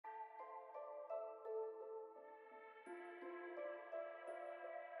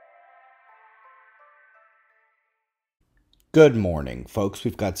Good morning, folks.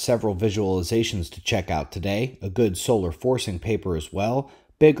 We've got several visualizations to check out today, a good solar forcing paper as well,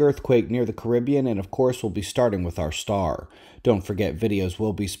 big earthquake near the Caribbean, and of course we'll be starting with our star. Don't forget videos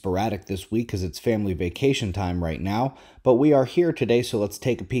will be sporadic this week as it's family vacation time right now, but we are here today, so let's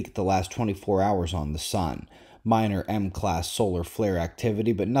take a peek at the last 24 hours on the sun. Minor M-class solar flare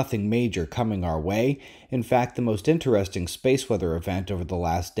activity, but nothing major coming our way. In fact, the most interesting space weather event over the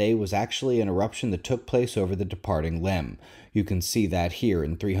last day was actually an eruption that took place over the departing limb. You can see that here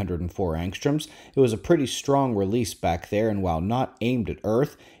in 304 angstroms. It was a pretty strong release back there, and while not aimed at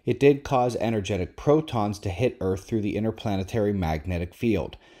Earth, it did cause energetic protons to hit Earth through the interplanetary magnetic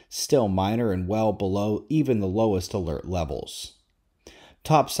field. Still minor and well below even the lowest alert levels.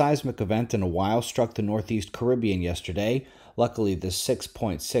 Top seismic event in a while struck the Northeast Caribbean yesterday. Luckily, the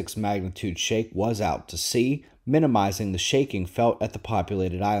 6.6 magnitude shake was out to sea, minimizing the shaking felt at the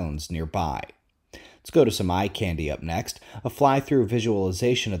populated islands nearby. Let's go to some eye candy up next, a fly-through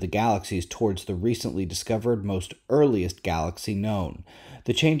visualization of the galaxies towards the recently discovered most earliest galaxy known.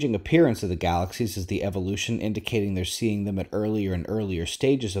 The changing appearance of the galaxies is the evolution indicating they're seeing them at earlier and earlier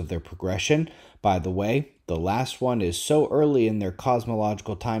stages of their progression. By the way, the last one is so early in their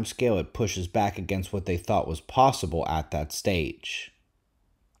cosmological timescale it pushes back against what they thought was possible at that stage.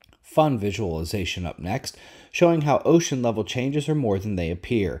 Fun visualization up next, showing how ocean level changes are more than they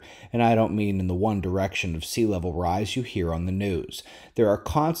appear, and I don't mean in the one direction of sea level rise you hear on the news. There are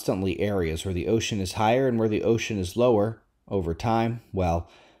constantly areas where the ocean is higher and where the ocean is lower. Over time, well,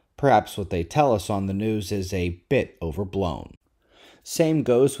 perhaps what they tell us on the news is a bit overblown. Same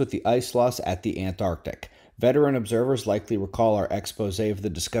goes with the ice loss at the Antarctic. Veteran observers likely recall our expose of the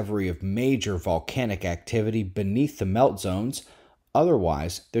discovery of major volcanic activity beneath the melt zones.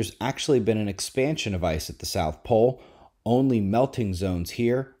 Otherwise, there's actually been an expansion of ice at the South Pole. Only melting zones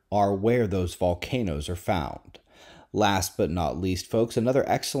here are where those volcanoes are found. Last but not least, folks, another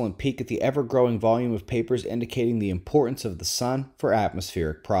excellent peek at the ever-growing volume of papers indicating the importance of the sun for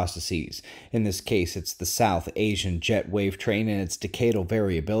atmospheric processes. In this case, it's the South Asian jet wave train and its decadal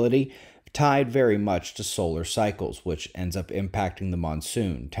variability, tied very much to solar cycles, which ends up impacting the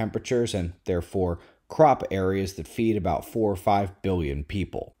monsoon, temperatures, and therefore crop areas that feed about 4 or 5 billion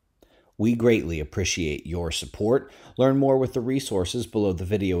people. We greatly appreciate your support. Learn more with the resources below the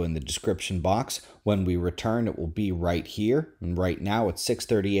video in the description box. When we return, it will be right here, and right now it's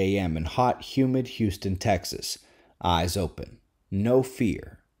 6:30 a.m. in hot, humid Houston, Texas. Eyes open. No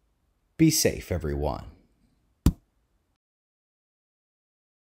fear. Be safe, everyone.